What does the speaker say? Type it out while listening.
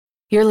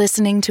You're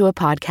listening to a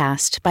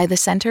podcast by the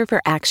Center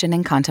for Action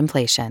and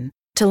Contemplation.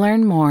 To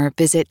learn more,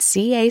 visit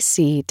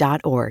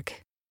cac.org.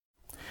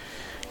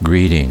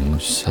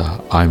 Greetings,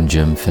 I'm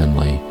Jim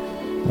Finley.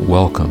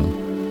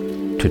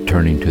 Welcome to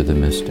Turning to the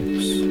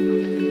Mystics.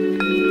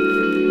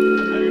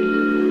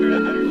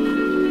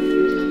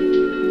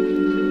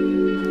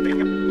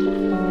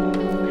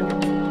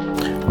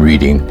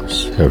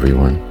 Greetings,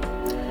 everyone,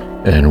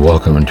 and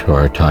welcome to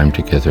our time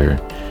together,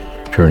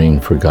 turning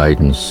for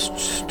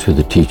guidance to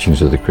the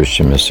teachings of the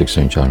Christian mystic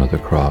St. John of the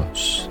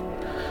Cross.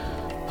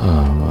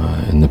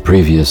 In the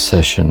previous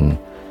session,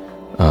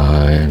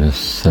 in a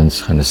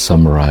sense, kind of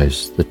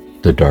summarized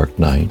the dark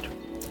night,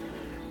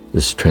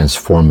 this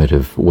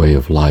transformative way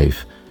of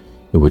life,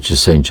 in which,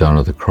 as St. John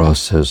of the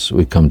Cross says,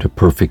 we come to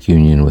perfect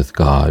union with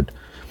God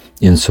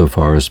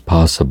insofar as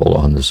possible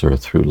on this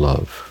earth through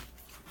love.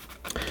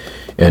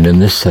 And in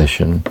this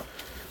session,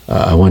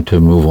 I want to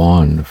move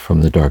on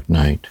from the dark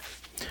night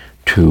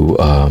to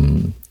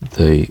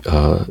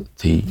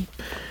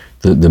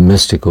the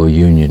mystical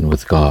union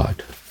with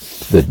God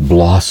that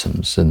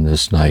blossoms in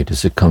this night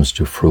as it comes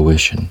to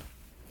fruition.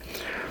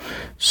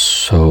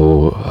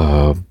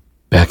 So,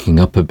 backing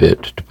up a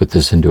bit to put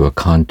this into a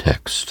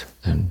context,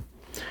 and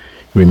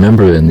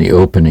remember in the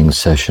opening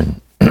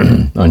session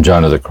on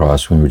John of the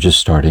Cross, when we were just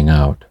starting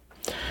out,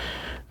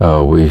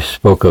 we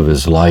spoke of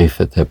his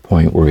life at that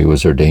point where he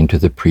was ordained to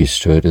the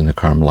priesthood in the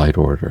Carmelite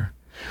order.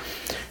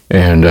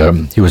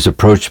 And he was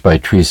approached by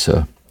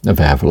Teresa of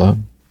Avila,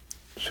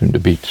 soon to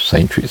be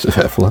Saint Teresa of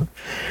Avila,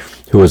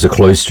 who was a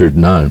cloistered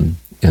nun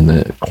in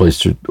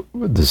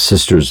the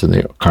sisters in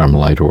the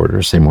Carmelite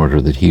order, same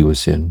order that he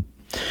was in.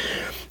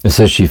 And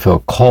said she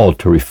felt called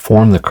to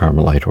reform the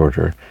Carmelite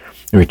order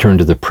and return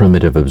to the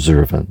primitive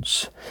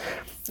observance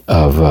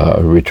of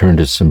return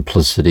to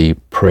simplicity,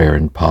 prayer,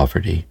 and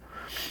poverty.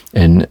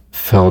 And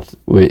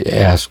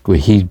asked would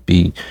he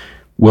be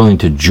willing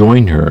to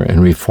join her in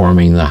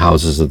reforming the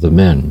houses of the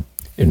men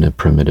in the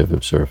primitive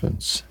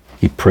observance.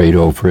 He prayed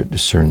over it,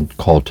 discerned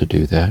called to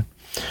do that.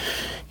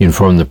 He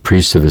informed the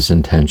priests of his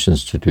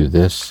intentions to do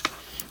this.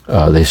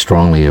 They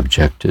strongly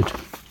objected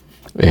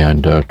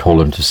and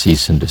told him to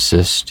cease and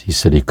desist. He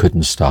said he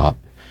couldn't stop.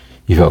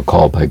 He felt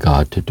called by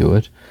God to do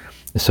it.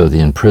 So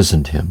they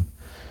imprisoned him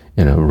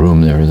in a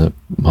room there in the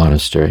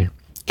monastery,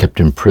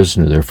 kept him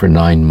prisoner there for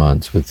 9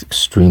 months with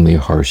extremely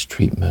harsh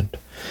treatment.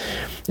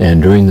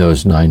 And during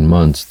those 9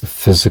 months, the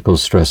physical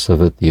stress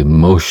of it, the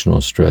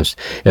emotional stress,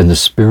 and the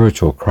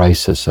spiritual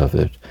crisis of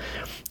it,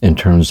 in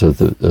terms of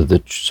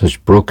the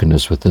such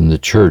brokenness within the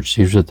church.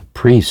 These are the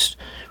priests.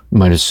 You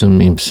might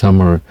assume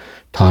some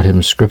taught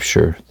him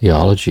scripture,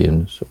 theology,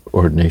 and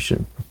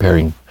ordination,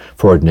 preparing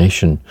for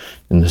ordination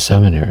in the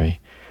seminary.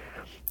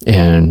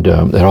 And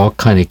that all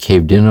kind of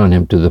caved in on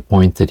him to the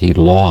point that he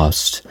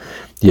lost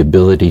the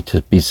ability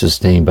to be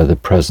sustained by the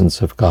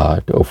presence of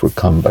God,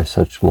 overcome by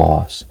such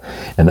loss.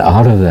 And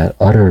out of that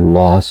utter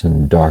loss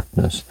and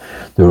darkness,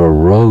 there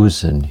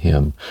arose in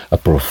him a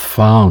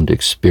profound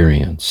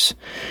experience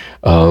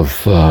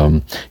of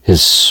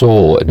his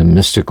soul in a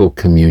mystical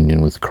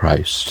communion with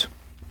Christ,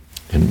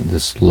 and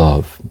this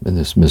love, and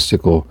this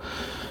mystical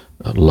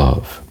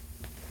love.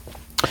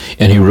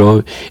 And he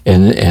wrote,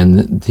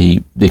 and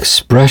the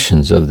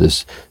expressions of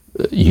this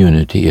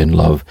unity and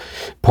love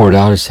poured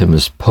out of him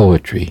as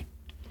poetry.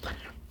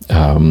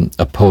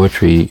 A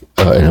poetry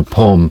in a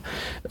poem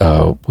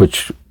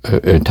which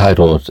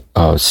entitled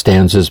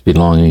 "Stanzas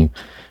Between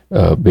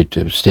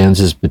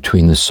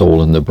the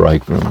Soul and the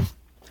Bridegroom."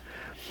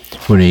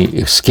 When he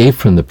escaped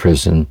from the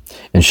prison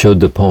and showed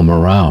the poem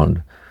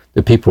around,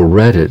 the people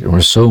read it and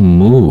were so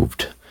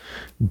moved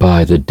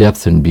by the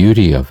depth and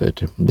beauty of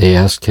it. They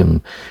asked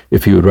him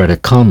if he would write a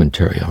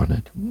commentary on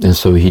it, and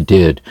so he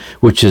did,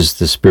 which is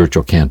the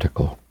Spiritual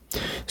Canticle.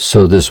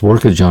 So this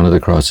work of John of the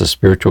Cross, the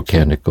Spiritual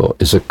Canticle,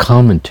 is a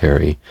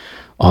commentary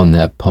on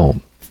that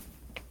poem.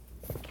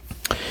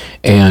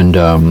 And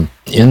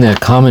in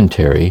that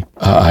commentary,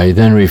 I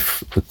then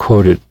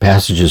quoted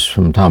passages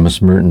from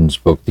Thomas Merton's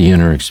book, The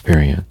Inner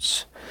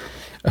Experience,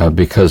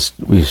 because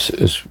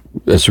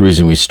that's the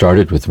reason we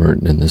started with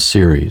Merton in this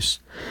series.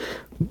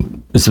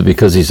 Is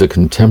because he's a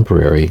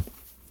contemporary.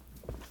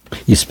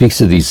 He speaks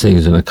of these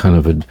things in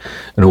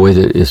a way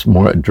that is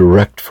more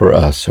direct for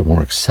us, or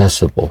more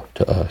accessible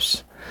to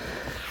us.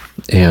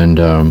 And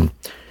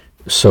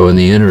so in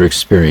The Inner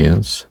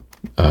Experience,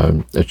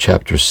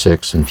 chapter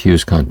 6,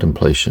 Infused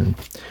Contemplation,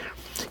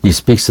 he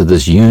speaks of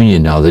this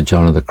union now that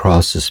John of the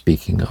Cross is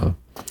speaking of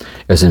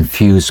as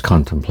infused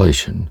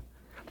contemplation.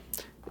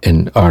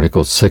 In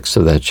Article 6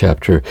 of that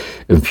chapter,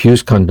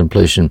 infused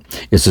contemplation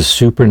is a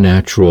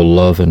supernatural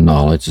love and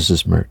knowledge. This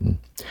is Merton.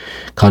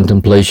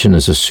 Contemplation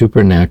is a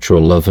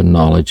supernatural love and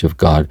knowledge of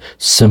God,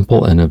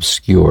 simple and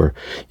obscure,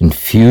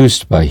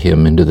 infused by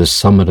him into the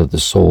summit of the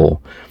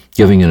soul,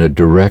 giving it a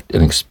direct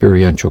and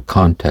experiential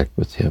contact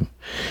with him.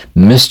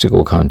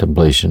 Mystical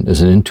contemplation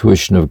is an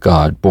intuition of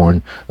God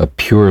born of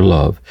pure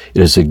love.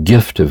 It is a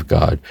gift of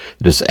God.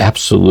 It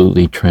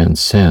absolutely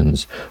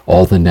transcends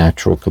all the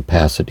natural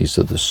capacities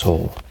of the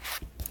soul.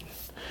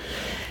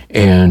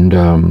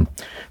 And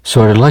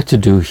So what I'd like to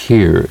do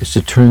here is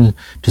to turn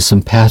to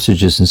some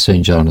passages in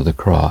St. John of the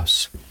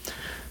Cross,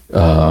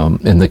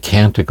 in the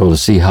Canticle, to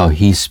see how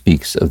he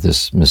speaks of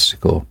this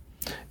mystical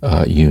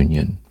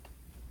union.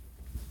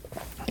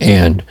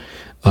 And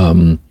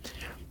as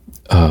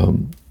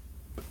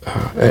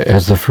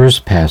the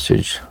first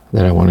passage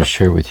that I want to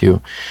share with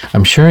you,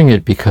 I'm sharing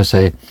it because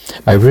I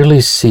really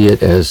see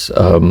it as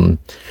the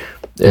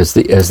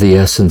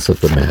essence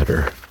of the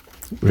matter.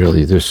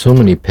 Really, there's so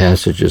many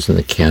passages in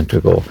the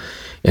Canticle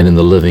and in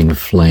the Living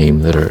Flame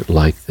that are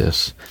like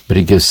this, but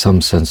he gives some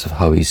sense of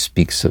how he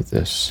speaks of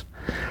this.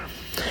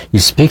 He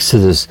speaks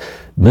of this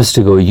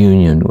mystical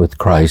union with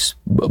Christ,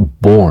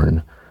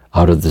 born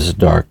out of this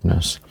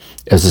darkness,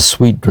 as a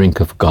sweet drink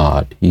of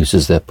God. He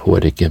uses that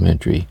poetic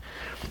imagery.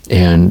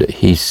 And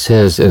he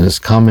says in his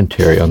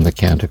commentary on the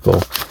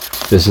Canticle,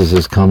 this is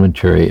his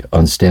commentary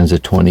on stanza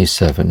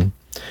 27,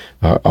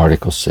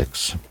 Article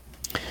 6.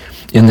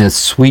 In that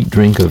sweet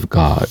drink of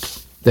God,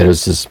 that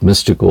is this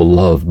mystical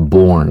love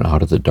born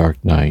out of the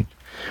dark night,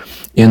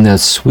 in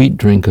that sweet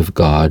drink of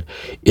God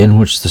in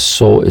which the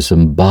soul is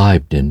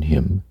imbibed in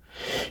him,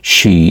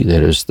 she,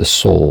 that is the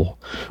soul,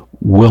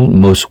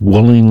 most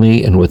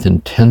willingly and with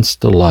intense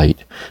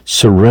delight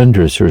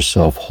surrenders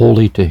herself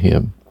wholly to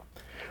him,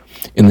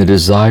 in the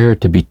desire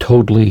to be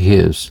totally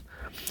his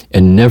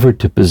and never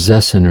to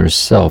possess in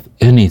herself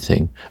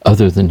anything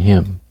other than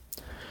him.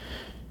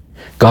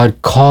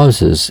 God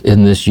causes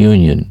in this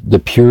union the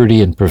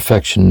purity and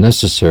perfection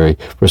necessary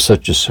for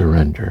such a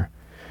surrender.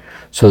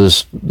 So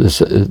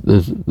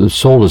the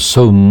soul is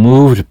so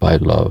moved by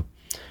love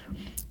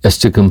as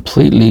to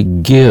completely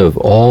give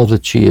all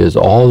that she is,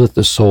 all that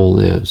the soul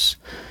is,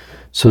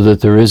 so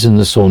that there is in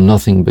the soul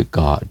nothing but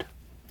God.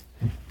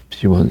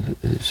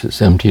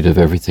 It's emptied of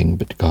everything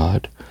but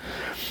God.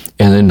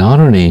 And then not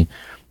only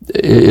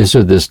is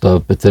there this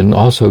love, but then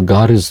also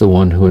God is the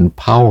one who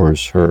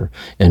empowers her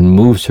and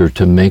moves her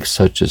to make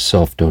such a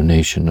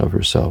self-donation of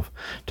herself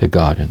to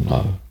God in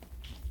love.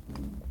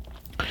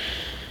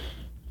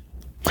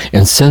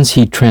 And since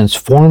he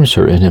transforms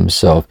her in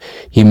himself,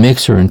 he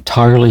makes her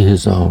entirely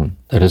his own.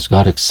 That is,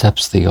 God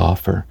accepts the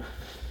offer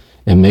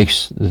and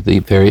makes the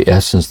very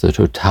essence, the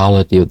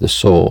totality of the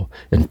soul,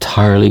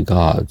 entirely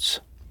God's.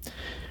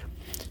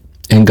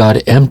 And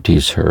God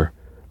empties her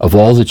of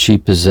all that she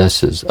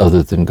possesses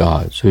other than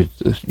God. So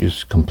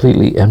it's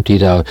completely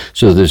emptied out,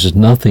 so there's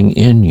nothing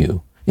in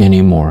you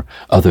anymore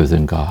other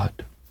than God.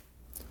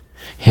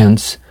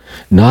 Hence,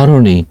 not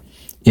only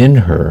in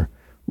her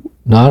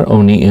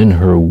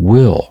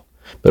will,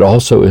 but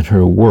also in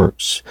her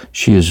works,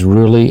 she is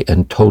really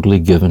and totally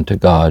given to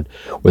God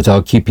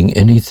without keeping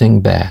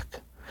anything back,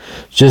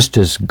 just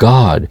as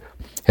God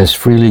has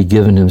freely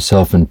given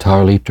himself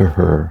entirely to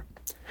her.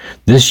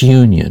 This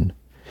union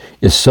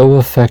is so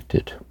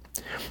effected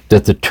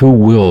that the two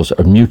wills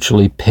are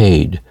mutually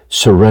paid,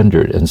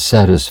 surrendered, and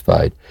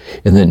satisfied,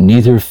 and that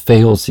neither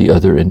fails the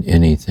other in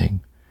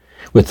anything,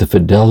 with the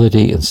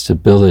fidelity and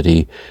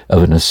stability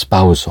of an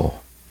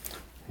espousal.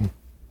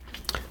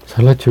 So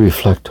I'd like to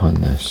reflect on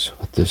this,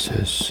 what this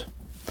is.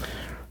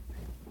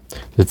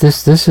 That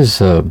this is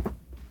a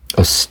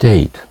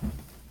state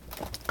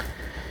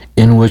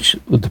in which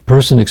the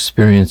person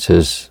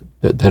experiences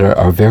that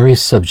our very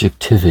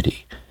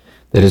subjectivity,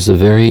 that is the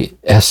very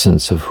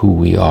essence of who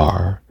we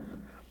are,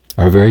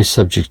 our very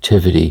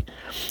subjectivity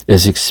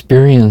is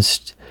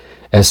experienced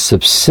as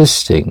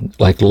subsisting,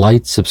 like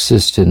light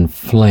subsists in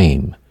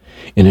flame,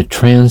 in a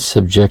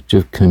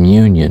trans-subjective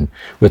communion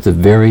with the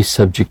very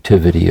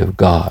subjectivity of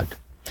God,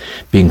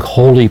 being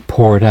wholly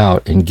poured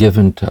out and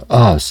given to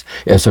us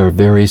as our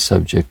very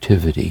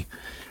subjectivity,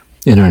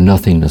 in our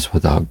nothingness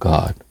without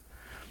God,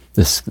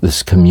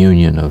 this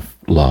communion of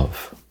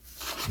love.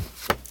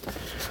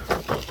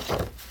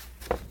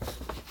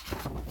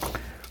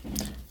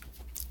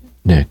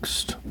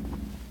 Next,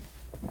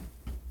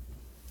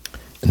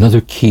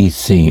 another key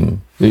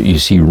theme that you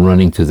see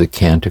running through the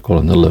Canticle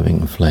and the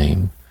Living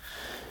Flame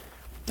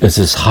is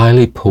this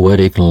highly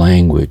poetic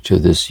language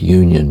of this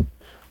union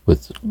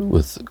with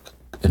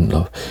in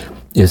love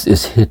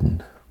is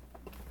hidden.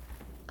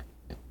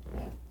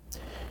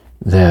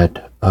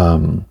 That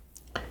and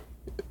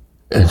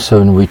so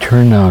when we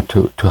turn now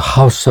to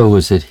how so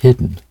is it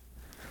hidden?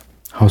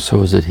 How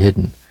so is it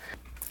hidden?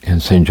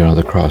 And St. John of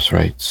the Cross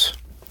writes,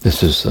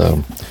 this is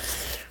the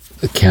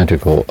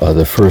Canticle,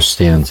 the first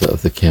stanza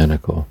of the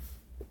Canticle.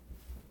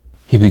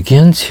 He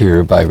begins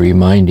here by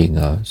reminding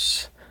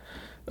us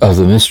of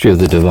the mystery of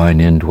the divine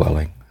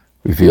indwelling,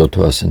 revealed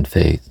to us in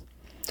faith.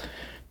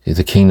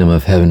 The kingdom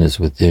of heaven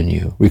is within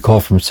you. Recall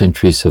from St.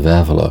 Teresa of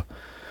Avila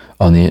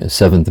on the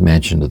seventh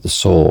mansion of the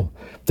soul,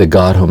 that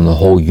God whom the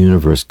whole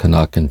universe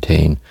cannot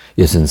contain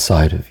is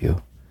inside of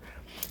you.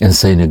 And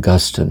St.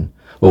 Augustine,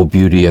 O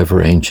beauty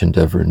ever ancient,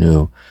 ever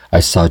new,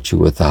 I sought you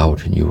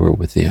without and you were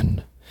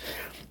within.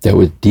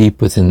 That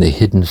deep within the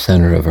hidden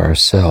center of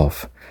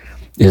ourself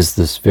is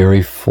this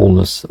very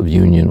fullness of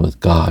union with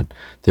God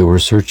that we're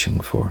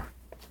searching for.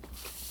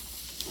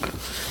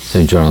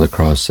 St. John of the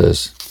Cross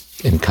says,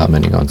 in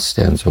commenting on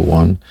stanza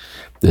 1,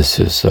 this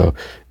is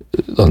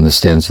on the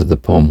stanza of the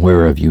poem,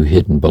 "Where have you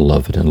hidden,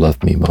 beloved, and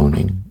left me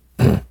moaning?"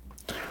 He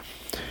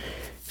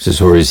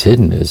says, where he's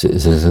hidden is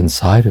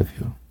inside of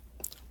you.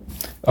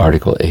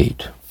 Article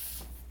 8,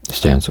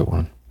 stanza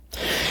 1.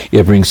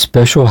 It brings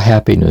special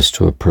happiness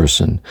to a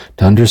person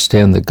to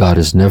understand that God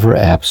is never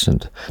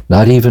absent,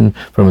 not even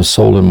from a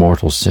soul in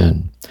mortal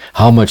sin.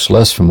 How much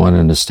less from one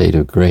in a state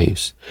of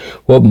grace?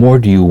 What more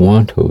do you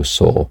want, O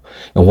soul?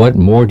 And what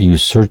more do you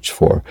search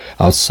for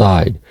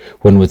outside,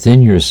 when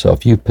within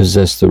yourself you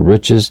possess the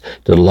riches,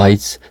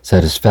 delights,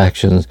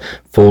 satisfactions,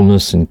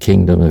 fullness, and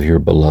kingdom of your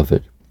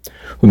beloved,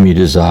 whom you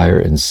desire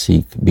and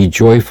seek? Be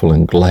joyful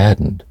and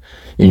gladdened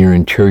in your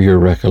interior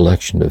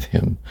recollection of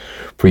him,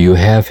 for you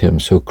have him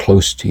so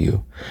close to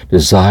you.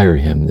 Desire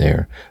him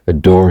there,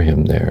 adore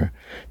him there.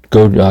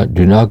 Do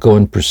not go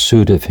in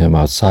pursuit of him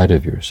outside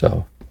of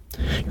yourself.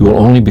 You will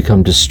only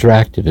become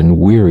distracted and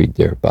wearied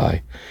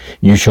thereby.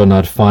 You shall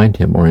not find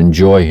him or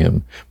enjoy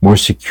him more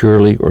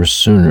securely or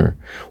sooner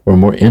or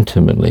more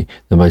intimately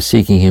than by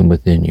seeking him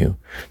within you.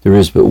 There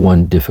is but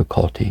one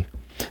difficulty,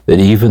 that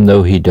even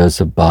though he does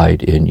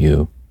abide in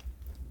you,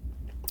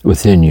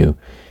 within you,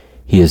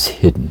 he is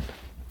hidden.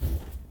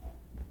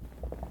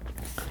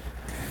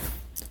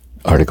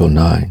 Article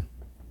 9.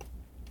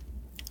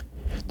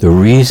 The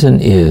reason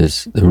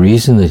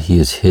that he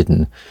is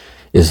hidden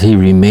is he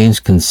remains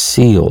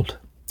concealed,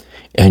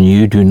 and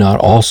you do not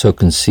also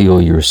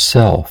conceal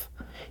yourself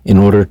in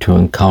order to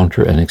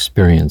encounter and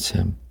experience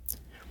him.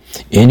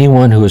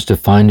 Anyone who is to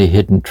find a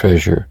hidden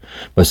treasure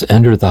must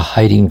enter the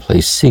hiding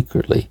place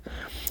secretly,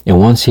 and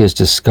once he has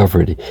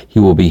discovered it, he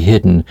will be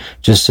hidden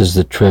just as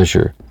the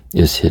treasure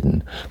is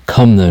hidden.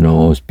 Come then,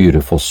 O most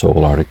beautiful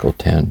soul, Article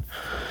 10.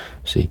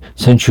 See,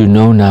 since you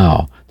know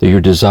now that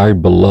your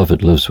desired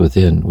beloved lives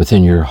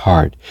within your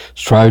heart,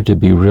 strive to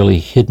be really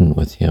hidden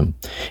with him,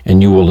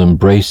 and you will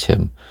embrace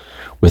him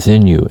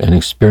within you and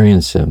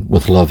experience him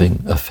with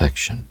loving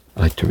affection.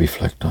 I like to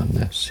reflect on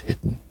this,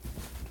 hidden.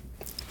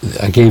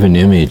 I gave an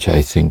image,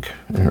 I think,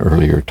 in an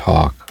earlier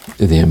talk.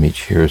 The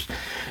image here is,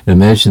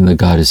 imagine that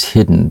God is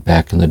hidden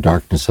back in the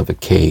darkness of a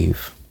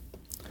cave.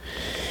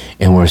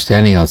 And we're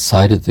standing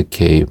outside of the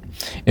cave,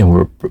 and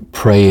we're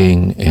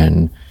praying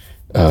and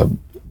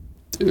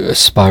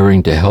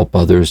aspiring to help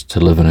others to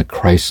live in a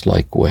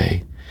Christ-like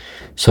way,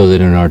 so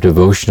that in our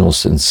devotional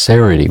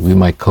sincerity, we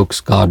might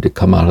coax God to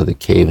come out of the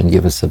cave and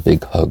give us a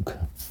big hug.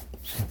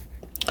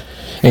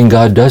 And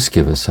God does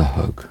give us a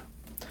hug.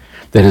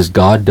 That is,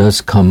 God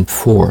does come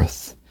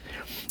forth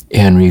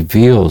and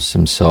reveals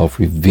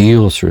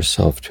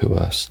herself to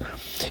us.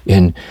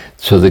 And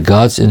so that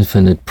God's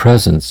infinite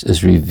presence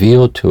is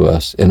revealed to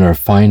us in our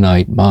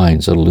finite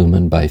minds,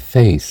 illumined by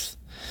faith.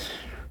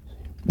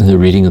 In the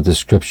reading of the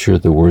scripture,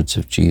 the words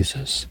of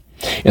Jesus.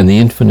 And the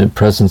infinite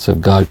presence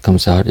of God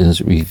comes out and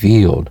is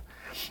revealed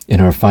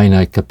in our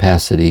finite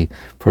capacity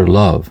for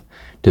love,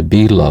 to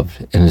be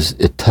loved, and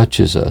it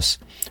touches us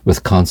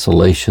with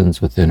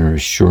consolations, with inner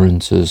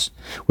assurances,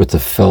 with the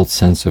felt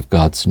sense of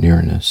God's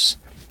nearness,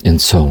 and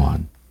so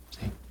on.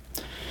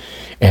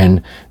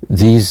 And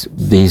these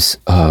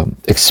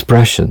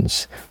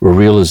expressions, a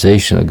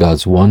realization of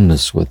God's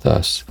oneness with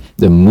us,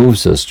 that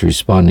moves us to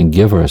respond and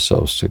give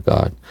ourselves to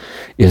God,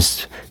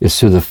 is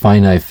through the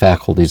finite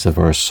faculties of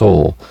our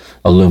soul,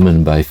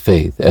 illumined by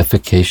faith,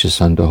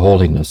 efficacious unto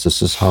holiness.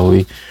 This is how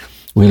we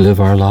live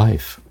our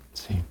life.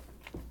 See?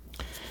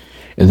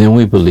 And then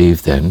we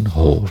believe,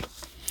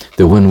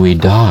 that when we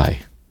die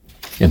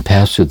and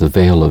pass through the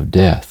veil of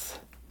death,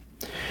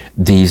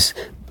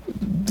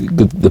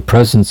 the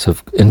presence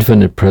of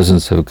infinite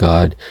presence of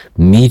God,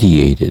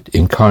 mediated,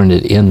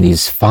 incarnate in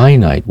these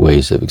finite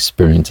ways of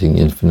experiencing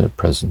the infinite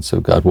presence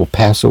of God, will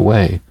pass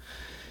away.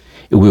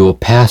 We will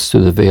pass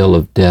through the veil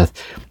of death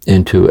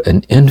into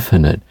an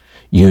infinite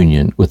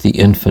union with the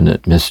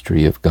infinite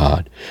mystery of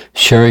God,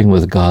 sharing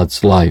with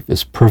God's life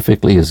as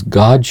perfectly as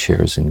God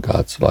shares in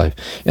God's life,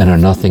 and our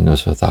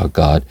nothingness without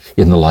God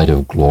in the light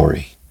of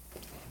glory.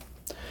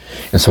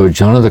 And so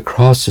John of the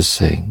Cross is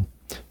saying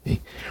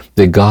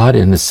that God,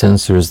 in a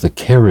sense, there is the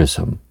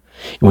charism,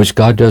 in which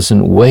God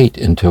doesn't wait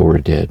until we're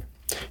dead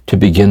to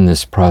begin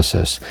this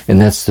process, and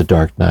that's the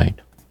dark night.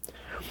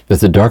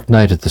 That the dark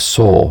night of the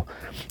soul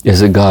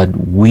is that God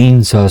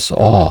weans us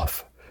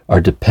off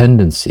our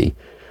dependency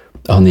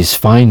on these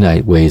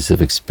finite ways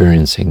of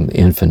experiencing the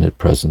infinite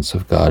presence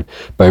of God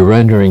by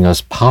rendering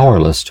us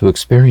powerless to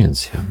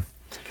experience him.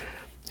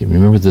 You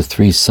remember the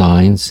 3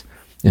 signs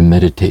in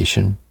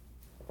meditation?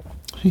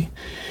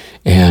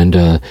 And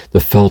the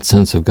felt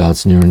sense of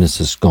God's nearness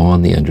is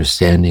gone, the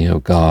understanding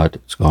of God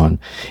is gone,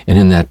 and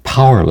in that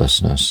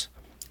powerlessness,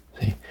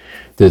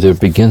 that there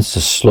begins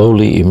to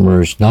slowly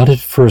emerge, not at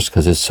first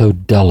because it's so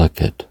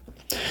delicate,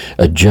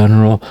 a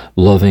general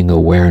loving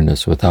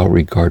awareness without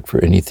regard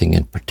for anything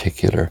in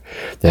particular,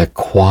 that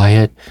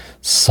quiet,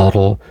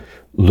 subtle,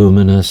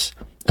 luminous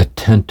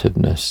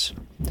attentiveness,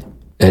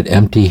 that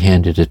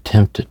empty-handed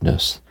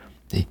attentiveness,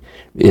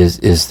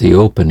 is the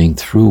opening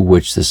through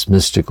which this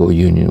mystical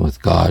union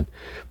with God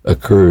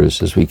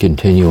occurs as we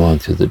continue on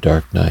through the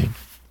dark night.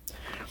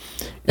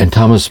 And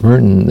Thomas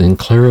Merton then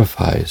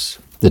clarifies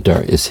The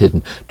dark is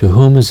hidden. To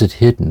whom is it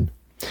hidden?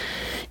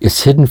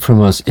 It's hidden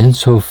from us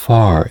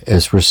insofar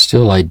as we're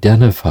still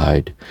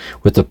identified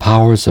with the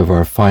powers of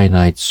our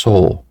finite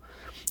soul,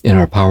 in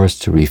our powers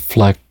to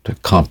reflect, to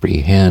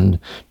comprehend,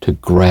 to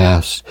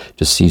grasp,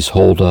 to seize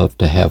hold of,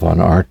 to have on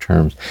our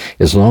terms.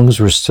 As long as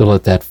we're still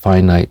at that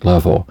finite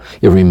level,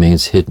 it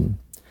remains hidden.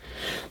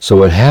 So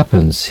what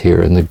happens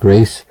here in the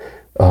grace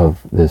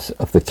of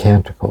the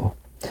canticle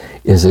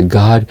is that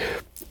God,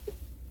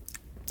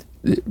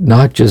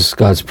 not just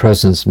God's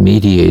presence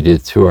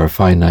mediated through our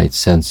finite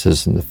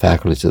senses and the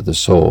faculties of the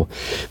soul,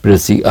 but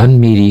it's the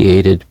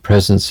unmediated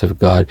presence of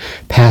God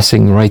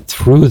passing right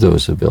through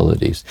those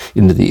abilities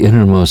into the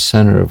innermost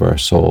center of our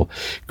soul,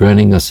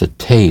 granting us a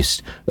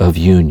taste of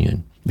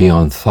union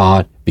beyond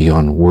thought,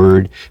 beyond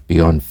word,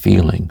 beyond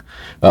feeling,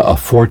 a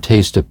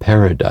foretaste of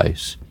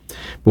paradise.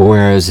 But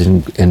whereas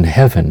in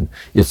heaven,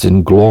 it's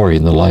in glory,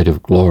 in the light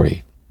of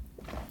glory.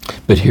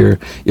 But here,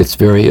 it's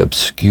very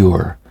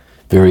obscure,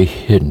 very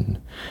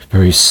hidden,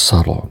 very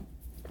subtle,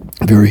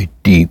 very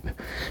deep,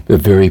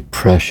 but very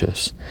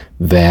precious,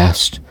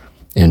 vast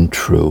and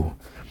true.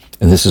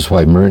 And this is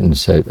why Merton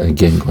said,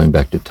 again, going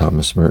back to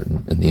Thomas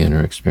Merton and the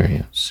inner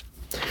experience.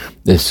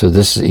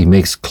 He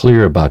makes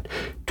clear about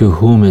to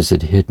whom is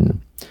it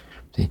hidden.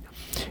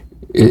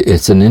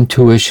 It's an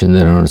intuition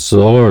that on a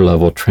solar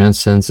level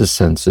transcends the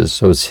senses,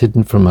 so it's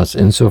hidden from us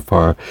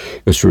insofar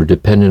as we're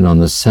dependent on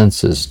the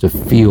senses to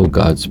feel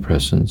God's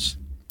presence.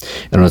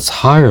 And on its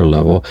higher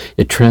level,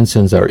 it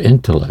transcends our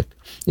intellect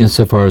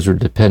insofar as we're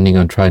depending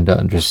on trying to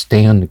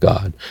understand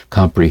God,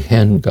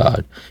 comprehend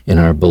God in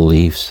our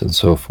beliefs and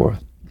so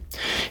forth.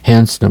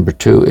 Hence, number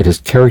 2, it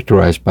is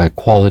characterized by a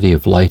quality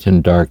of light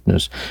and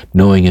darkness,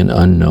 knowing and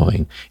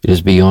unknowing. It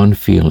is beyond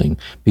feeling,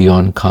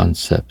 beyond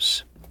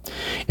concepts.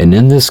 And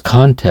in this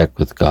contact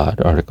with God,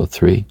 Article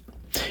 3,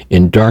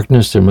 in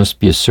darkness there must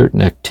be a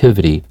certain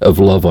activity of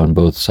love on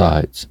both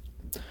sides.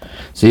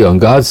 See, on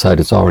God's side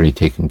it's already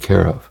taken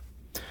care of.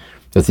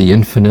 That the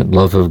infinite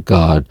love of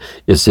God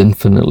is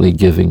infinitely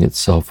giving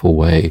itself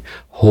away,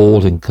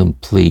 whole and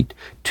complete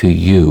to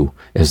you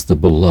as the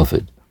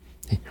beloved,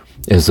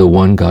 as the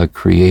one God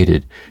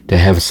created, to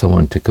have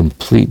someone to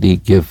completely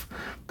give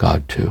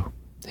God to.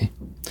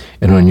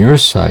 And on your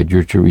side,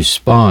 you're to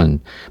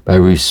respond by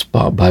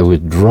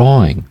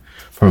withdrawing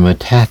from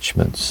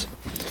attachments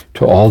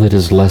to all that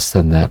is less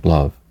than that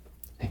love.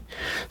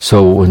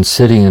 So when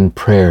sitting in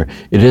prayer,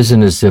 it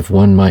isn't as if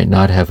one might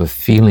not have a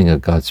feeling of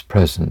God's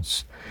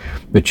presence,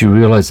 but you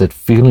realize that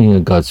feeling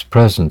of God's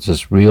presence,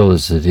 as real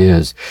as it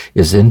is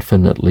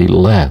infinitely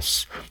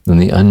less than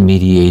the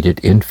unmediated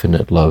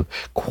infinite love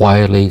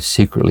quietly,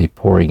 secretly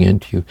pouring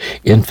into you,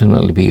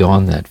 infinitely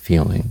beyond that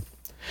feeling.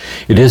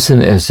 It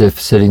isn't as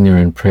if sitting there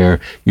in prayer,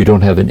 you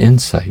don't have an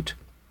insight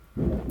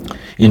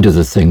into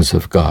the things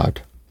of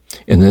God.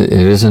 And it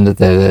isn't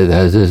that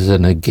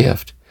isn't a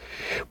gift,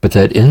 but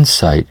that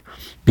insight,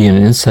 being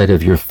an insight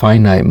of your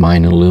finite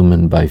mind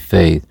illumined by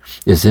faith,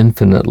 is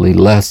infinitely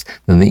less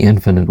than the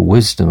infinite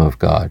wisdom of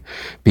God,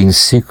 being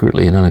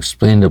secretly and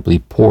unexplainably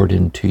poured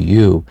into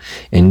you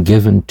and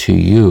given to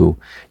you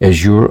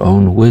as your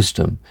own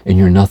wisdom in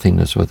your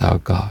nothingness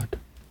without God.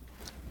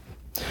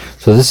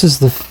 So this is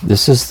the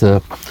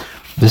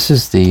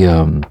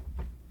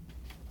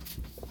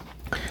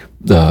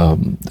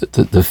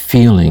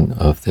feeling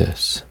of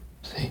this.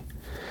 See?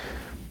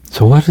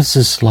 So what is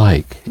this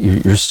like?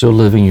 You're still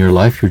living your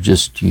life. You're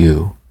just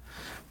you.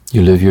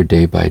 You live your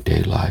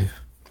day-by-day life.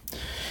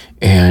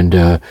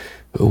 And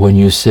when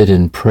you sit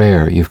in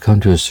prayer, you've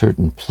come to a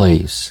certain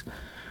place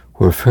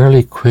where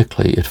fairly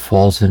quickly it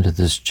falls into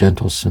this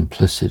gentle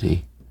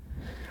simplicity.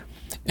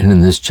 And in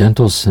this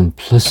gentle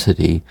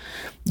simplicity,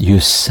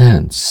 you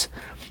sense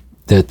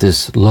that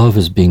this love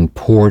is being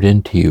poured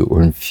into you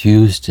or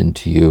infused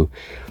into you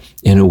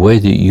in a way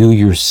that you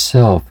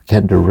yourself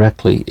can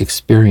directly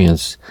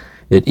experience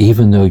it,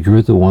 even though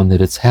you're the one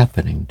that it's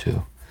happening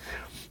to.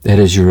 That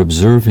is your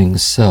observing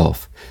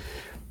self,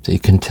 that you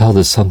can tell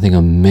that something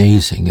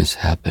amazing is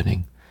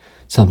happening,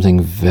 something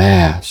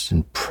vast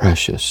and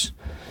precious,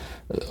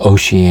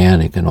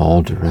 oceanic in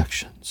all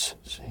directions.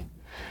 See?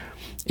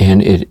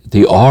 And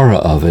the aura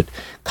of it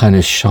kind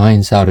of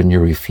shines out in your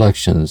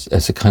reflections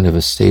as a kind of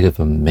a state of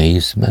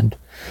amazement,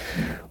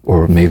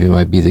 or maybe it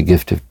might be the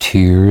gift of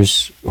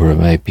tears, or it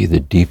might be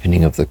the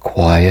deepening of the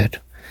quiet,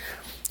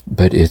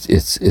 but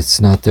it's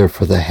not there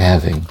for the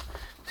having.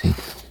 See,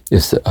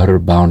 it's the utter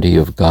bounty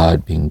of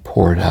God being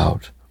poured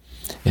out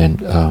and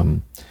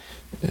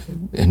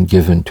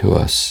given to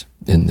us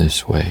in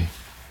this way,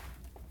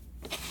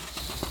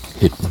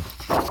 hidden.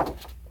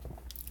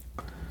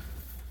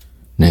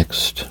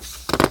 Next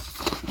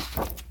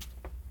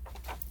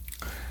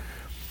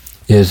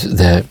is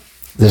that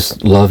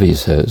this love, he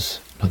says,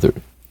 another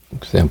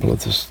example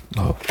of this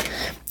love,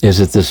 is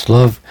that this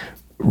love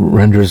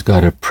renders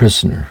God a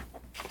prisoner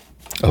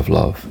of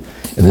love.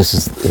 And this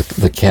is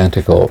the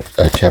Canticle,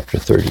 chapter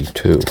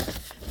 32.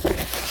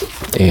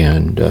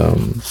 And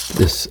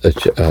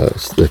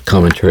the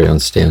commentary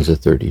on stanza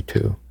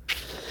 32.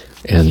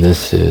 And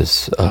this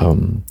is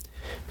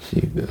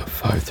see,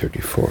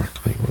 534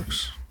 clean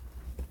works.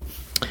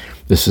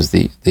 This is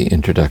the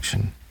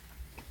introduction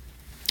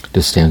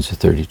to stanza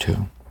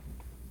 32.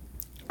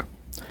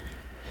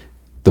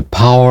 The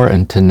power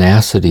and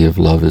tenacity of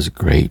love is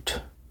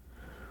great,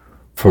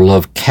 for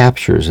love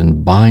captures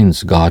and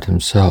binds God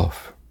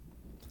himself.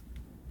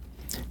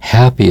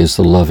 Happy is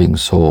the loving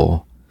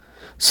soul,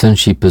 since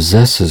she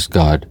possesses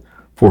God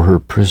for her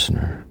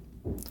prisoner,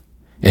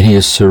 and he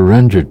is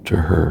surrendered to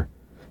her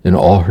in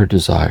all her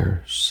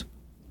desires.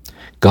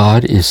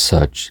 God is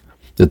such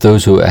that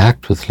those who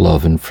act with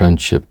love and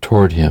friendship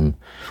toward him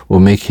will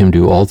make him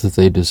do all that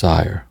they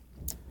desire.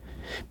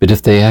 But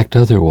if they act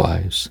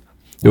otherwise,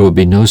 there will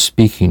be no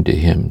speaking to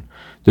him.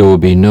 There will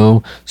be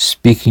no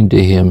speaking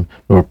to him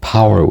nor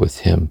power with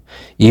him,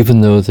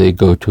 even though they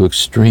go to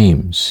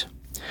extremes.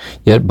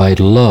 Yet by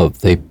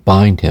love they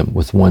bind him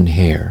with one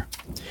hair.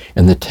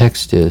 And the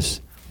text is,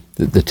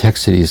 the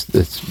text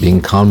that's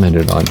being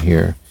commented on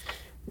here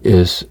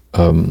is,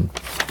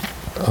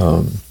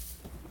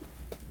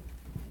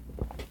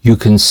 you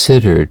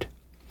considered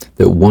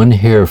that one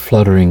hair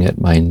fluttering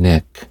at my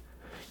neck,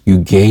 you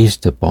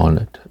gazed upon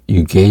it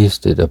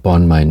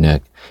upon my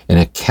neck, and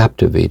it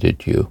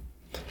captivated you,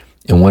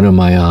 and one of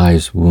my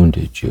eyes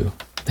wounded you.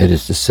 That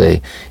is to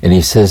say, and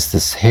he says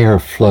this hair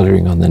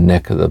fluttering on the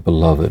neck of the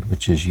beloved,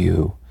 which is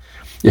you,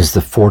 is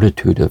the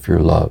fortitude of your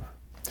love.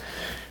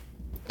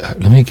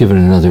 Let me give it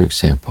another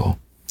example.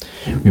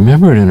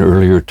 Remember in an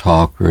earlier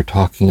talk, we were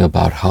talking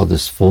about how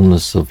this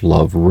fullness of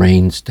love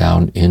rains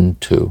down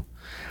into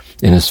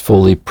and is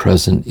fully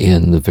present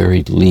in the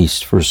very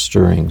least first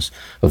stirrings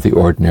of the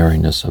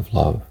ordinariness of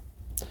love.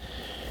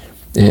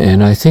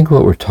 And I think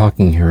what we're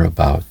talking here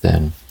about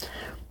then,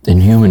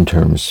 in human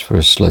terms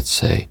first, let's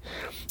say,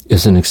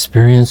 is an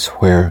experience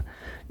where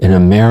in a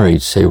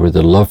marriage, say, where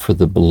the love for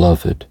the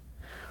beloved,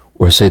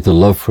 or say the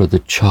love for the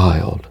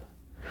child,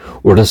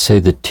 or let's say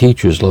the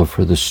teacher's love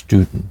for the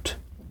student,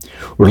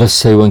 or let's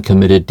say one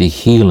committed to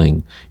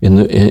healing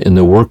in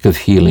the work of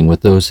healing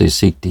with those they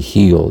seek to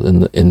heal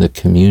in the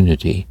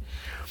community,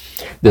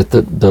 that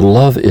the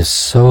love is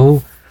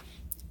so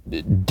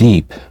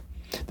deep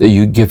that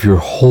you give your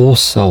whole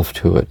self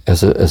to it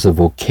as a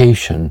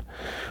vocation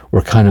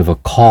or kind of a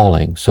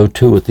calling. So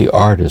too with the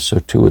artist, so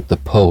too with the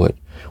poet,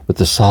 with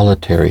the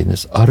solitary, and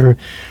this utter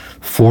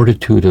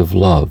fortitude of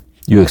love.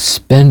 You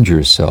expend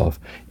yourself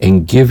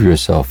and give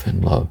yourself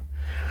in love.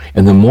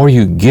 And the more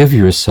you give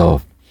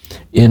yourself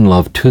in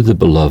love to the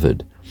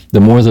beloved, the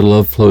more the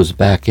love flows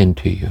back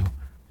into you.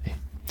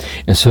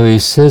 And so he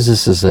says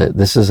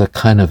this is a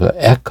kind of an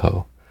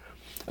echo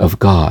of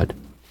God.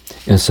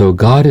 And so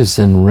God is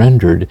then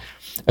rendered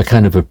a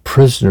kind of a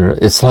prisoner.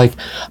 It's like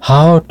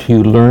how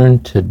to learn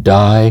to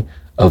die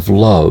of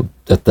love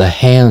at the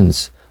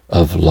hands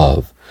of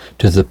love,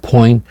 to the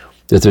point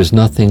that there's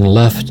nothing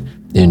left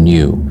in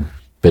you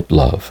but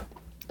love.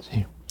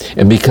 See?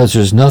 And because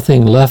there's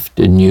nothing left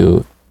in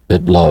you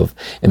but love,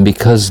 and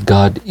because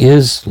God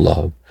is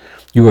love,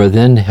 you are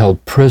then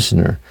held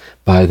prisoner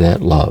by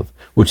that love,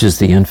 which is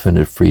the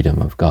infinite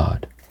freedom of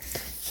God.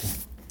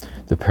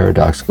 The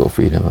paradoxical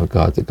freedom of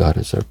God, that God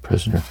is our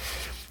prisoner.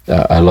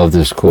 I love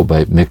this quote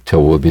by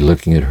Miktil. We'll be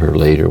looking at her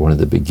later, one of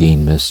the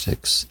Beguine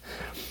mystics.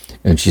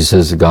 And she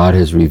says, God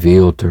has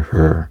revealed to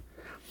her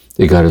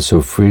that God is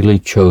so freely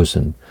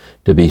chosen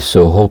to be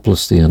so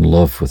hopelessly in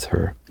love with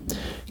her.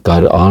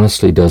 God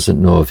honestly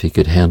doesn't know if he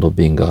could handle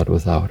being God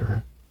without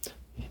her.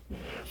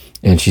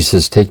 And she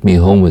says, take me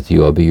home with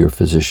you. I'll be your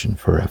physician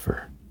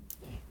forever.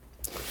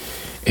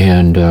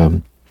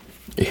 And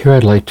here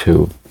I'd like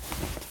to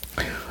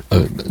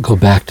go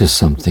back to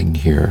something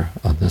here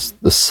on this,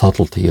 the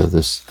subtlety of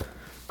this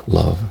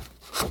love,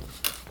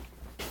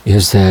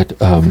 is that,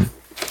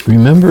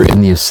 remember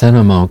in the Ascent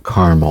of Mount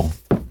Carmel,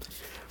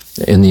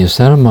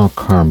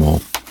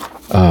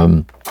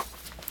 let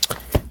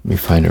me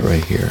find it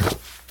right here.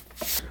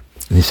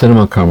 In the Ascent of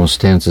Mount Carmel,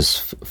 stanza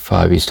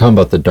 5, he's talking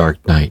about the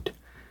dark night.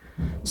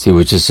 See,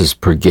 which is this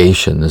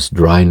purgation, this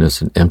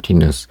dryness and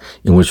emptiness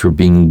in which we're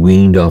being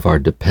weaned off our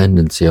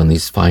dependency on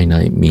these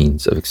finite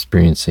means of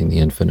experiencing the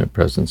infinite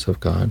presence of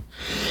God.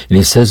 And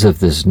he says of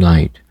this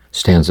night,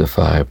 stanza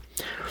 5,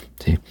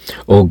 see,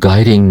 O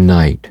guiding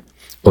night,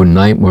 O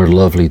night more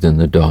lovely than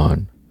the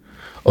dawn,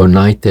 O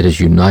night that has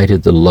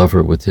united the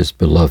lover with his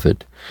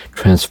beloved,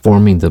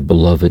 transforming the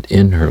beloved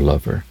in her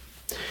lover.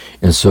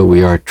 And so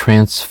we are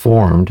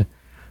transformed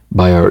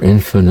by our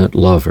infinite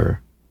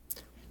lover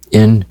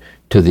into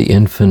the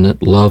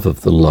infinite love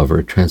of the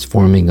lover,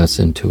 transforming us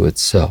into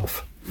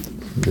itself.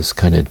 This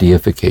kind of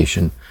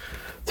deification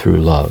through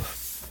love.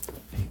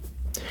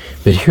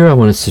 But here I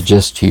want to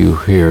suggest to you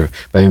here,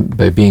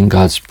 by being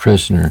God's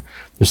prisoner,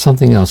 there's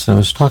something else. And I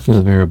was talking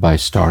with Mirabai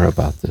Starr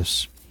about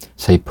this,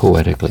 say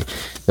poetically,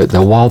 that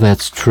while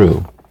that's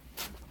true,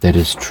 that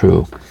is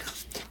true,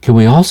 can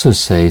we also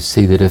say,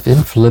 see, that if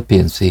in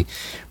Philippians, see,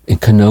 in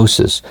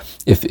kenosis,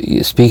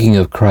 if speaking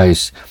of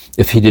Christ,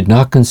 if he did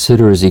not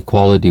consider his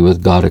equality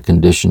with God a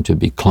condition to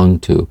be clung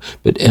to,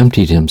 but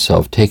emptied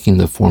himself, taking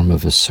the form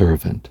of a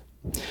servant.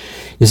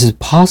 Is it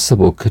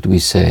possible, could we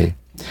say,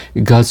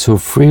 God so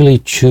freely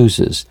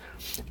chooses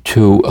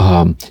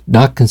to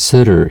not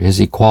consider his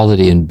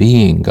equality in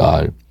being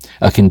God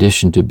a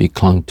condition to be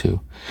clung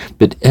to,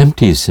 but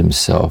empties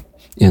himself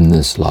in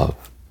this love,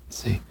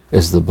 see,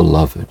 as the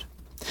beloved.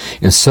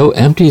 And so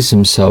empties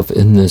himself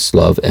in this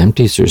love,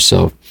 empties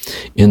herself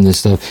in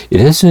this love.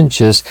 It isn't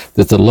just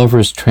that the lover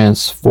is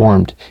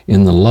transformed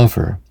in the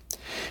lover,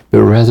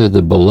 but rather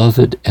the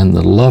beloved and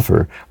the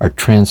lover are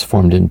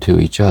transformed into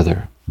each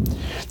other.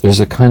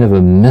 There's a kind of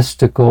a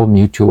mystical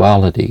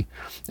mutuality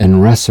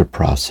and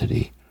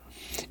reciprocity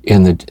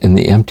in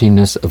the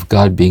emptiness of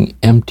God being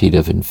emptied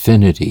of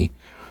infinity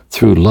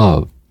through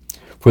love,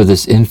 for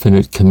this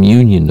infinite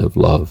communion of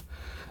love,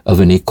 of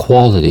an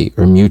equality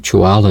or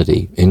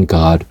mutuality in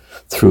God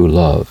through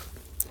love,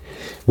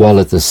 while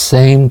at the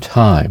same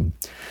time,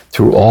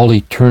 through all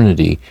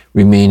eternity,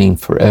 remaining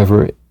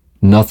forever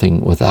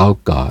nothing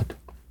without God.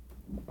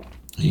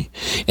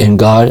 And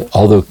God,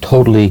 although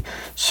totally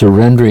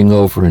surrendering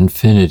over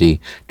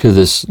infinity to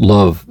this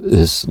love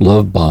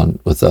bond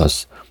with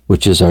us,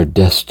 which is our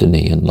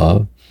destiny in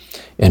love,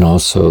 and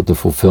also the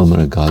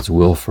fulfillment of God's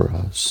will for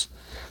us,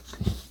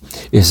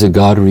 is that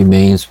God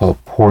remains while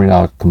pouring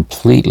out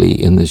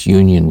completely in this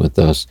union with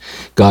us.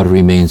 God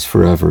remains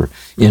forever,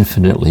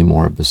 infinitely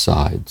more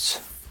besides.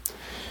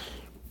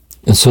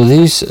 And so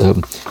these,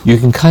 you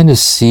can kind of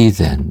see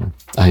then,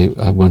 I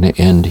want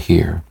to end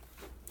here,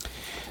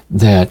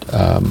 that,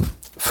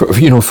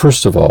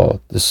 first of all,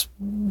 this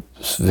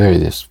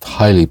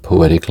highly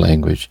poetic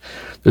language.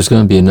 There's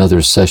going to be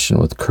another session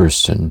with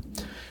Kirsten,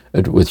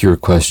 with your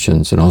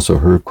questions and also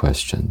her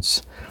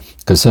questions,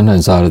 because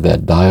sometimes out of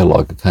that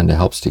dialogue, it kind of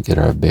helps to get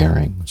our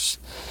bearings.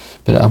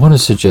 But I want to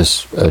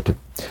suggest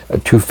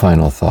two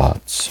final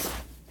thoughts.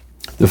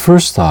 The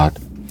first thought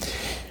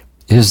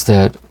is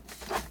that,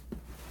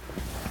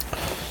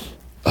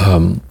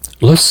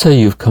 let's say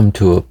you've come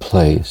to a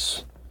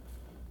place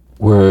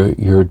where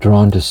you're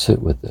drawn to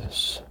sit with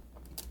this.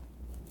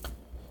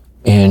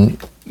 And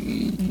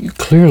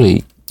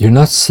clearly, you're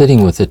not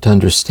sitting with it to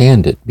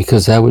understand it,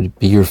 because that would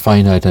be your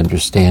finite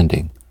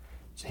understanding.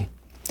 See?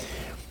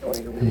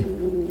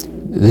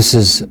 This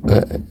is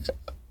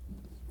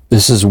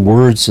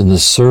words in the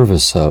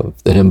service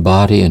of, that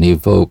embody and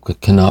evoke,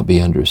 that cannot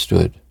be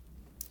understood.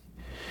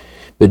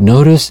 But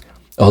notice,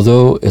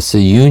 although it's a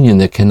union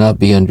that cannot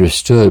be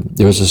understood,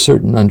 there's a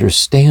certain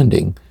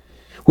understanding,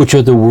 which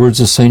are the words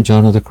of St.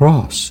 John of the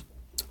Cross,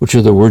 which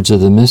are the words of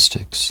the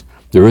mystics.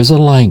 There is a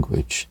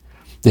language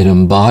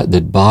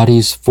that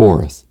bodies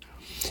forth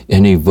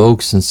and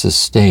evokes and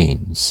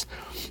sustains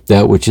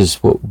that which is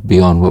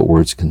beyond what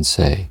words can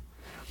say.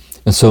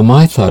 And so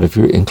my thought, if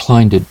you're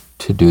inclined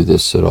to do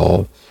this at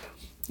all,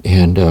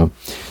 and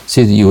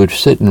see that you would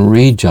sit and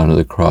read John of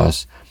the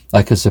Cross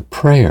like as a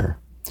prayer,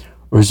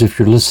 or as if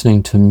you're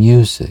listening to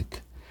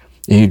music,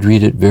 and you'd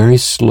read it very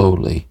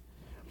slowly.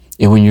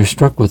 And when you're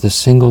struck with a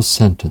single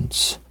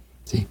sentence,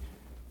 see,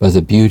 by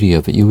the beauty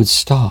of it, you would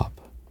stop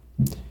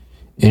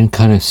and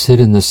kind of sit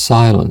in the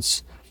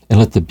silence and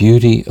let the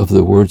beauty of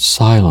the word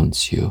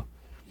silence you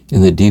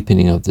in the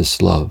deepening of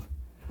this love.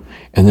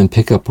 And then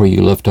pick up where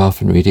you left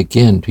off and read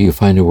again till you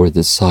find a word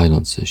that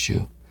silences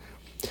you.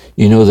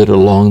 You know that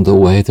along the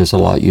way there's a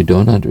lot you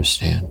don't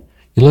understand.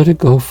 You let it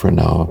go for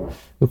now.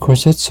 Of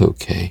course, that's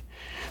okay.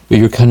 But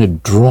you're kind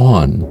of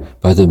drawn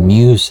by the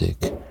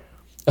music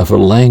of a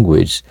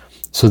language,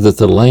 so that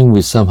the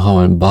language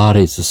somehow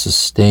embodies a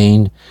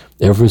sustained,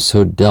 ever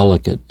so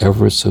delicate,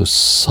 ever so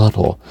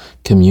subtle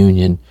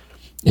communion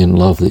in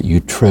love that you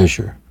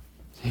treasure.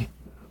 See?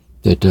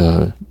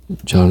 That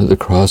John of the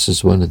Cross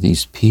is one of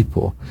these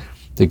people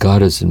that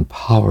God has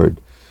empowered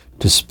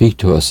to speak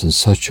to us in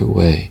such a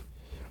way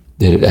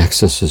that it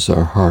accesses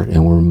our heart,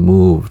 and we're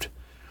moved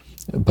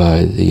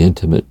by the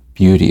intimate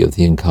beauty of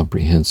the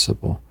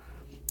incomprehensible.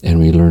 And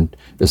we learn,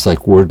 it's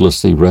like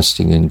wordlessly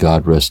resting in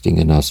God, resting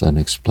in us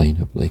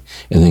unexplainably,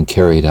 and then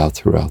carried out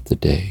throughout the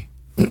day.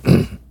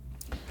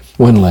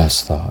 One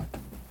last thought.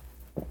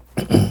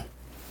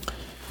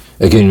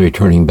 Again,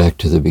 returning back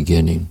to the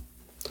beginning.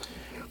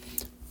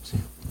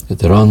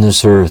 That on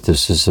this earth,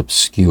 this is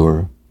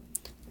obscure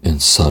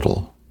and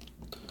subtle.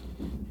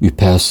 You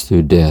pass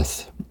through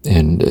death,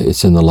 and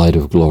it's in the light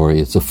of glory.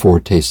 It's a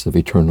foretaste of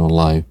eternal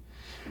life,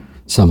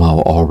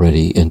 somehow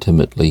already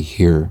intimately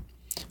here,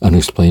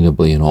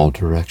 unexplainably in all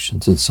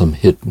directions, in some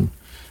hidden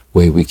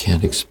way we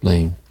can't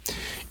explain.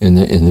 And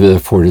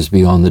therefore it is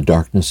beyond the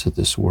darkness of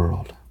this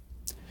world.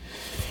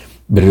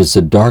 But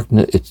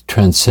it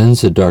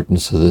transcends the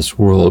darkness of this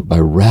world by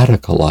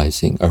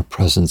radicalizing our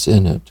presence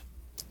in it.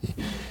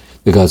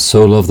 That God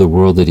so loved the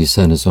world that he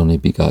sent his only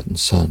begotten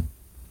Son.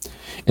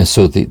 And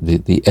so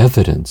the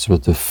evidence, or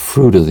the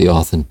fruit of the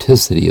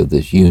authenticity of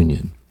this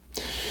union,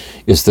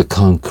 is the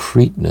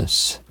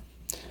concreteness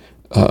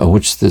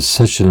which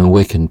such an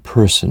awakened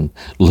person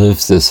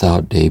lives this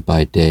out day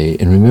by day.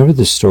 And remember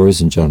the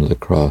stories in John of the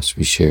Cross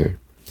we shared.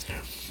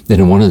 That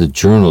in one of the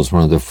journals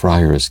one of the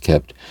friars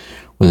kept,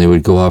 when they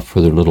would go out for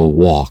their little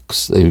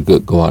walks, they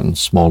would go out in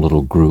small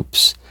little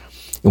groups.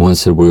 And one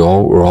said, we're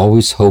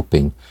always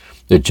hoping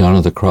that John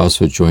of the Cross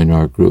would join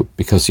our group,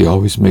 because he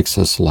always makes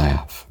us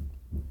laugh.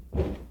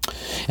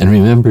 And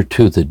remember,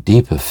 too, the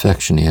deep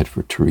affection he had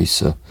for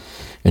Teresa,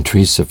 and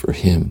Teresa for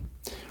him,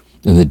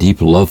 and the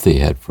deep love they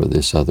had for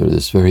this other,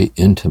 this very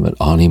intimate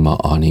anima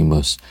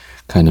animus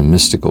kind of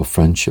mystical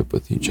friendship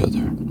with each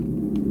other.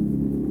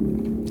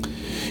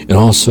 And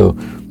also,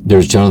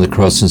 there's John of the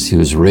Cross, since he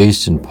was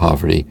raised in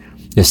poverty,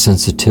 his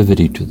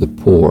sensitivity to the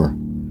poor.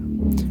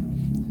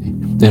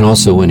 And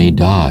also when he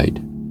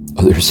died,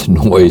 there's a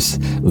noise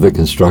of the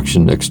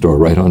construction next door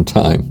right on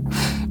time.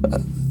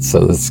 So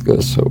let's go.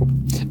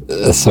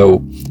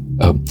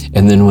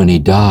 And then when he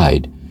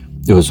died,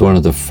 it was one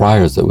of the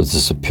friars that was the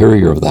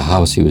superior of the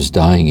house he was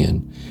dying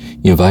in.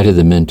 He invited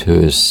them into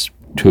his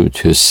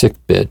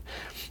sick bed,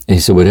 and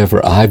he said,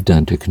 "Whatever I've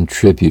done to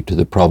contribute to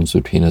the problems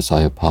between us,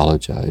 I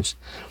apologize."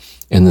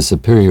 And the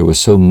superior was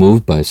so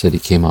moved by it that he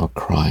came out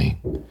crying.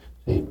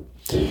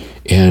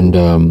 And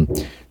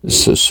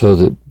so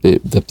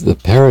the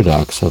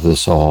paradox of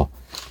this all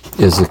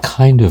is a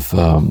kind of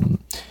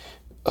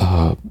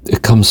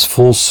it comes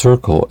full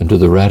circle into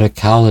the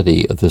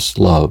radicality of this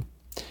love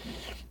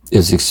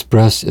is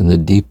expressed in the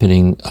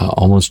deepening,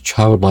 almost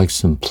childlike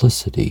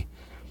simplicity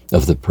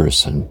of the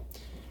person.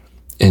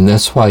 And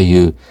that's why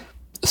you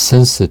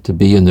sense that to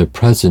be in their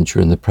presence,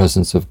 you're in the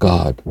presence of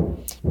God,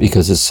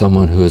 because it's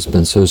someone who has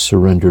been so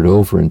surrendered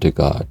over into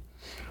God.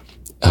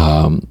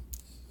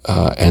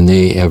 And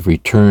they have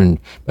returned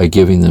by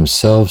giving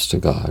themselves to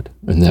God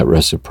in that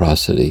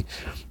reciprocity.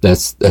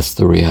 That's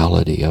the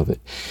reality of it.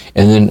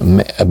 And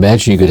then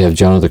imagine you could have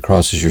John of the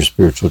Cross as your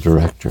spiritual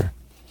director.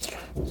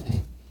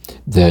 See?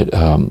 That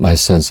my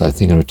sense, I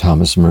think of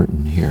Thomas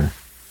Merton here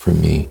for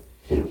me,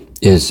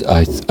 is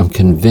I'm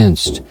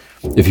convinced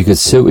if you could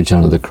sit with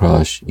John of the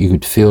Cross, you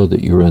could feel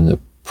that you were in the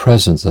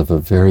presence of a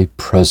very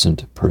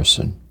present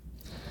person.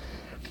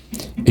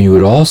 And you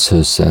would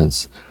also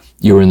sense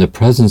you were in the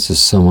presence of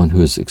someone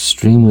who is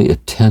extremely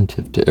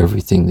attentive to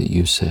everything that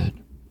you said,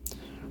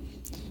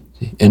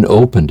 and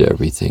open to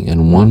everything,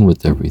 and one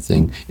with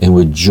everything, and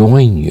would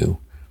join you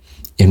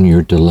in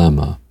your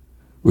dilemma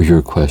or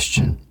your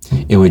question.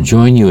 It would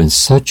join you in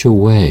such a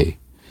way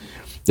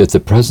that the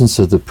presence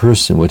of the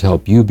person would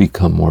help you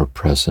become more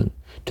present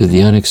to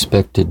the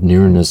unexpected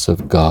nearness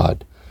of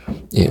God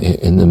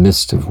in the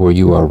midst of where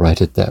you are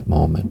right at that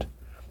moment.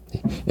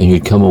 And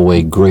you'd come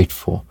away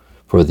grateful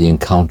for the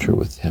encounter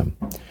with him.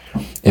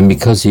 And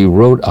because he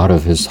wrote out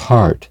of his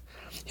heart,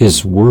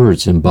 his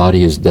words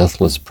embody his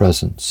deathless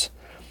presence.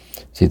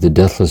 See, the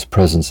deathless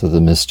presence of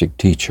the mystic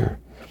teacher.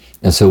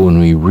 And so when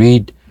we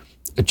read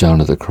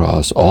John of the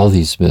Cross, all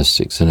these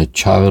mystics, in a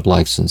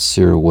childlike,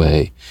 sincere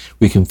way,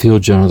 we can feel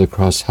John of the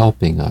Cross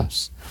helping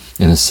us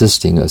and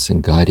assisting us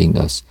and guiding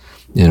us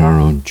in our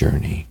own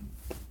journey.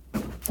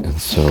 And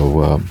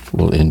so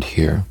we'll end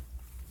here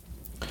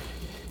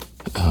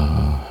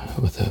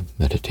with a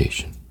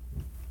meditation.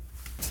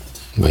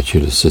 I invite you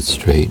to sit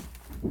straight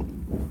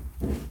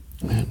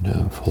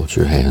and fold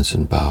your hands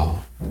and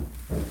bow.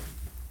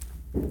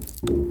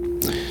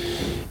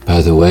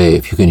 By the way,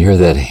 if you can hear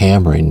that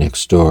hammering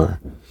next door,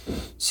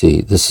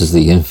 see, this is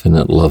the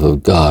infinite love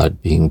of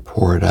God being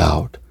poured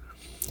out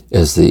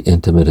as the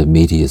intimate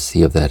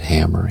immediacy of that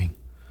hammering.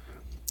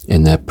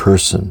 And that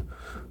person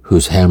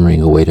who's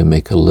hammering away to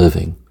make a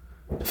living,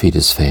 to feed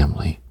his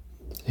family,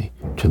 see,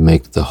 to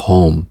make the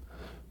home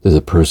that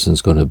the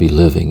person's going to be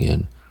living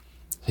in.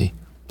 See,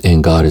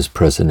 and God is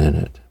present in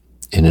it.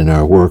 And in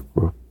our work,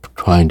 we're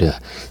trying to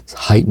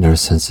heighten our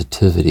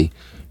sensitivity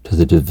to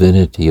the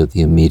divinity of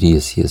the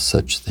immediacy of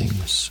such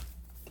things.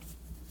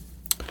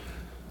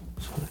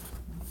 So,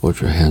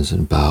 fold your hands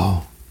and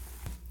bow.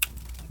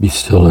 Be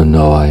still and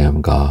know I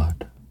am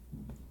God.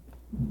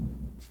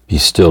 Be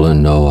still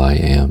and know I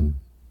am.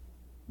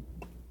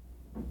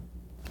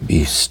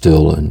 Be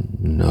still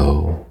and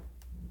know.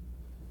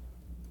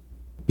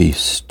 Be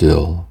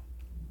still.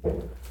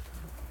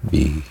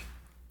 Be.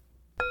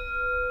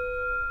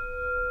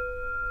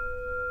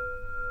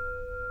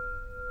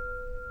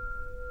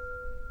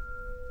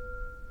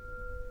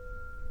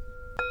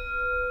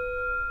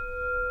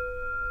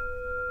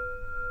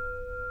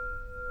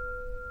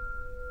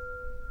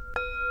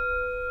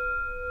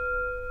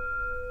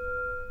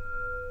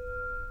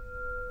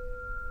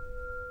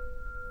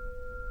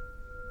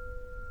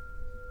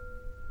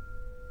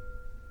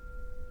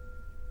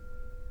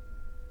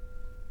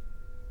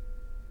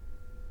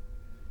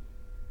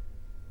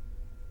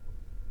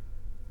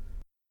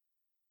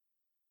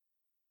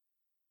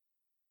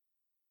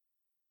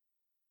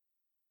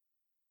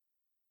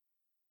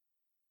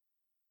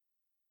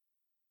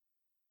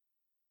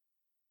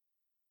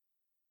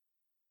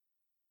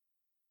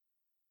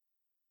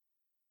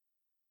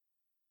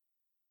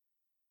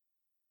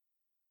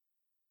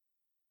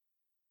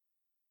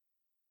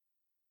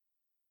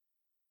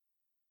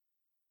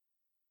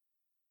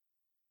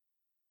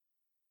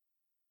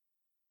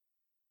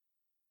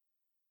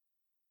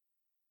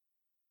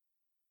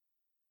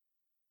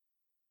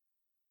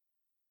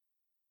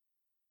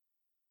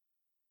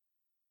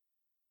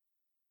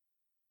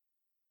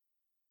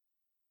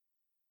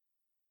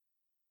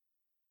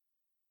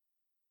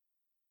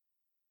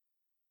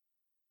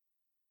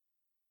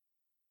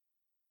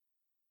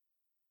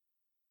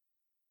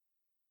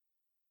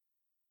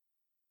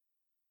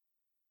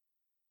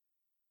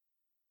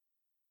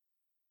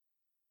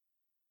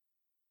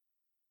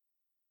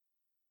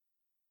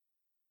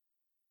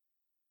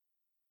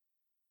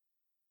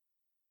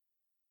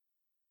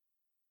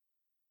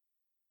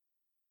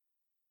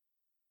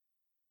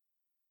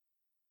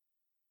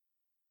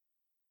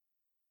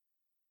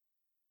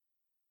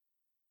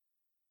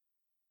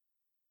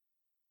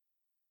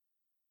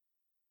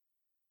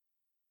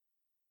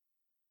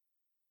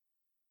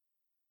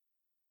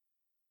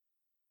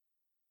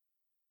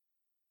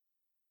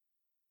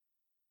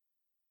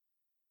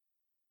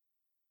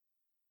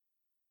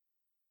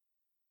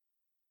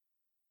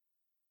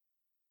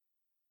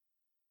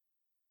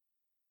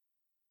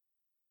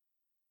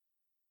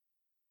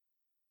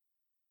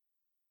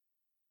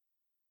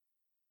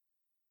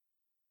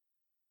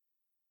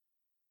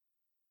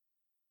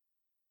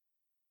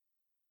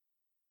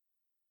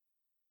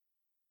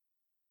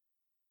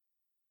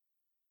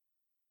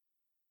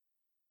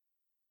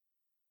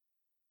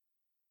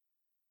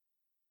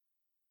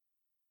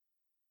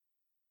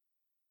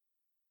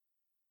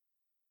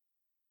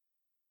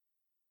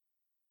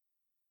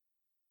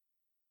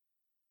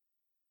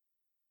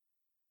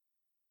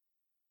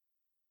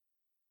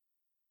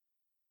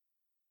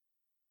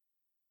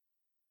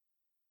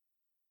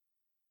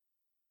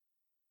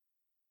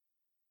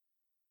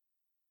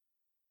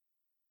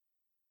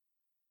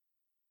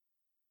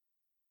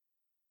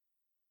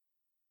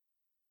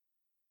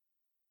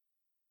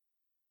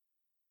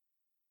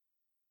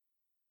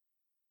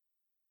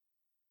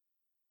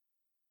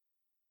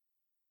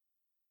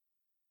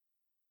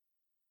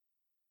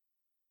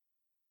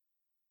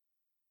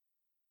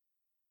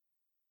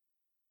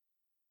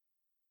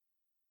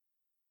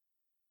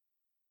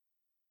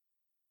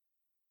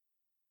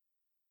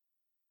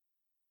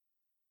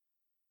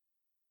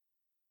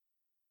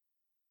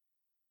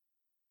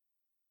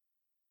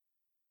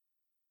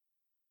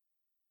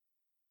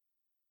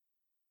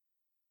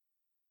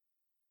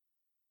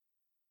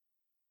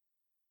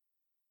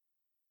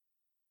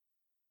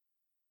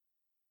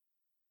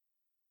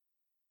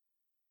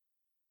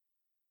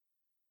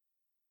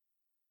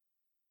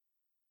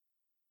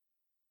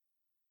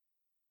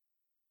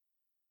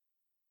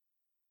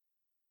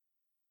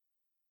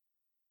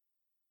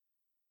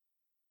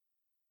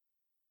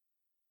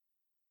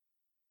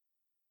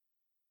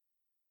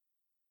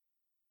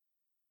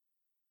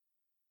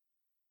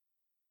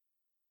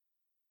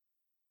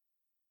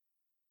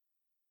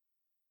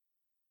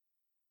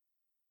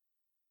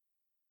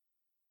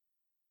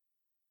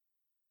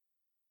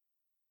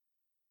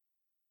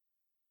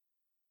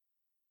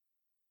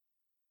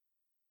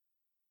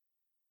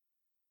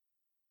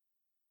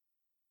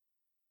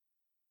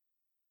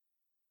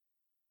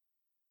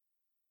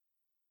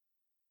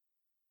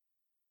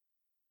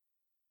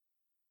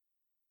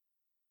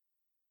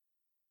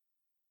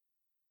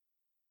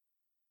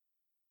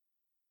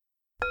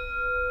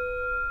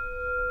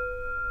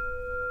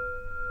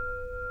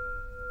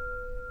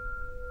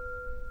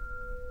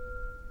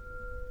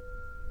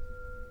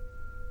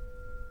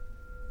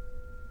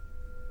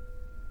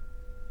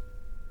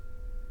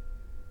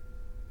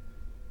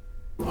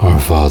 Our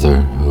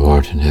Father, who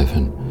art in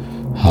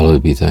heaven,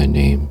 hallowed be thy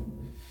name.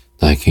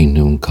 Thy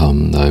kingdom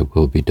come, thy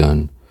will be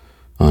done,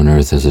 on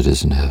earth as it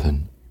is in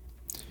heaven.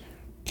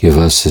 Give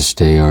us this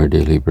day our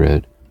daily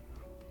bread,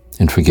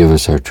 and forgive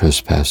us our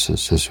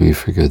trespasses, as we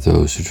forgive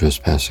those who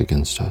trespass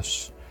against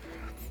us.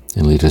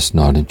 And lead us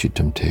not into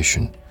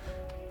temptation,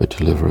 but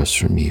deliver us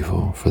from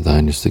evil. For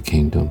thine is the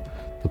kingdom,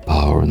 the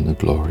power, and the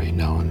glory,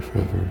 now and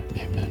forever.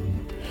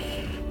 Amen.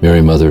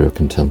 Mary, Mother of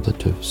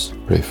Contemplatives,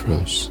 pray for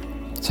us.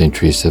 Saint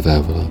Teresa of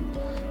Avila,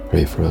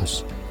 pray for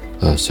us.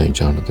 Saint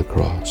John of the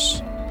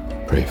Cross,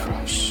 pray for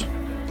us.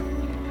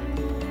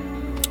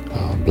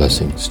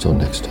 Blessings till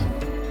next time.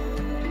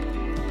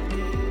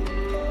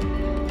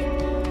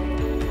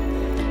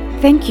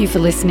 Thank you for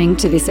listening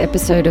to this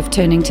episode of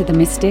Turning to the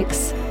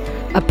Mystics,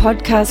 a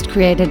podcast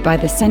created by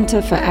the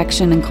Center for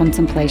Action and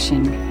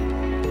Contemplation.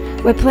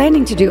 We're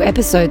planning to do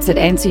episodes that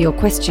answer your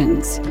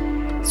questions.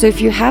 So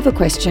if you have a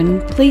question,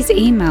 please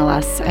email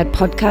us at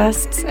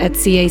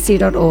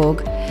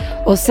podcasts@cac.org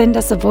or send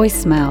us a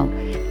voicemail.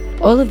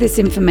 All of this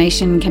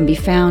information can be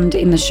found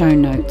in the show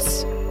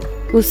notes.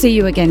 We'll see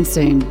you again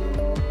soon.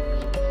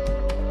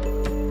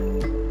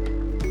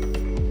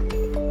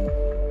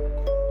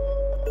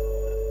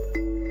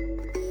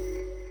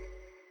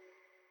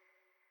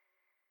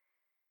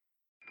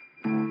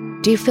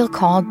 Do you feel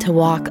called to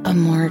walk a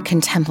more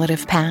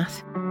contemplative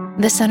path?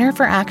 The Center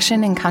for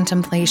Action and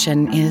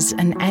Contemplation is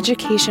an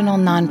educational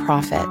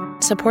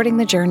nonprofit supporting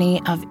the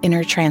journey of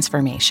inner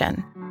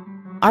transformation.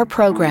 Our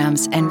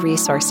programs and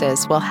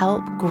resources will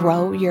help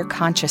grow your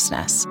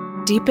consciousness,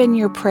 deepen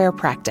your prayer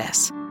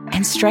practice,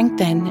 and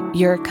strengthen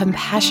your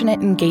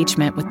compassionate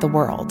engagement with the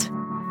world.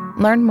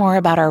 Learn more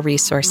about our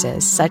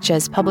resources, such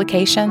as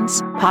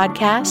publications,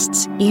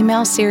 podcasts,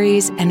 email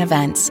series, and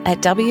events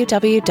at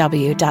www.cac.org.